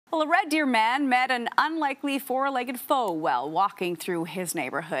Well, a Red Deer man met an unlikely four-legged foe while walking through his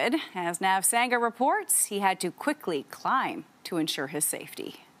neighborhood. As Nav Sangha reports, he had to quickly climb to ensure his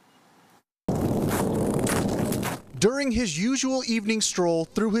safety. During his usual evening stroll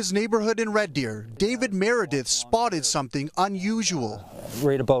through his neighborhood in Red Deer, David Meredith spotted something unusual.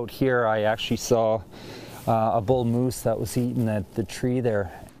 Right about here, I actually saw a bull moose that was eating at the tree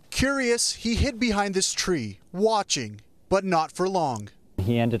there. Curious, he hid behind this tree, watching, but not for long.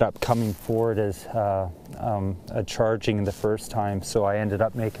 He ended up coming forward as charging the first time, so I ended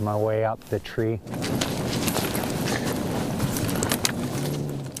up making my way up the tree.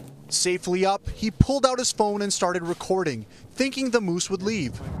 Safely up, he pulled out his phone and started recording, thinking the moose would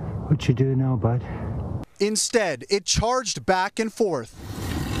leave. What you do now, bud? Instead, it charged back and forth.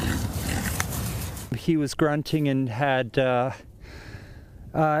 He was grunting and had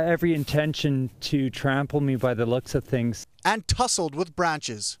every intention to trample me by the looks of things. And tussled with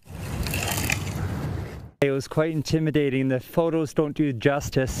branches. It was quite intimidating. The photos don't do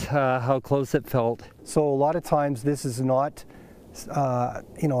justice how close it felt. So a lot of times this is not a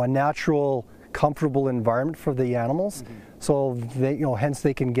natural, comfortable environment for the animals. So they, hence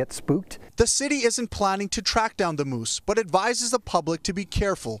they can get spooked. The city isn't planning to track down the moose, but advises the public to be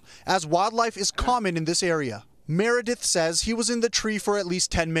careful, as wildlife is common in this area. Meredith says he was in the tree for at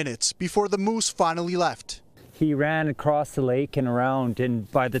least 10 minutes before the moose finally left. He ran across the lake and around,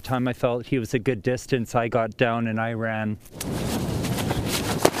 and by the time I felt he was a good distance, I got down and I ran.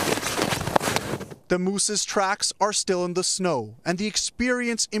 The moose's tracks are still in the snow, and the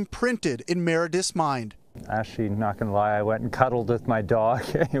experience imprinted in Meredith's mind. Actually, not gonna lie, I went and cuddled with my dog.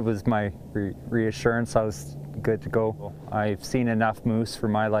 It was my reassurance I was good to go. I've seen enough moose for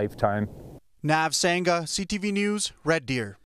my lifetime. Nav Sangha, CTV News, Red Deer.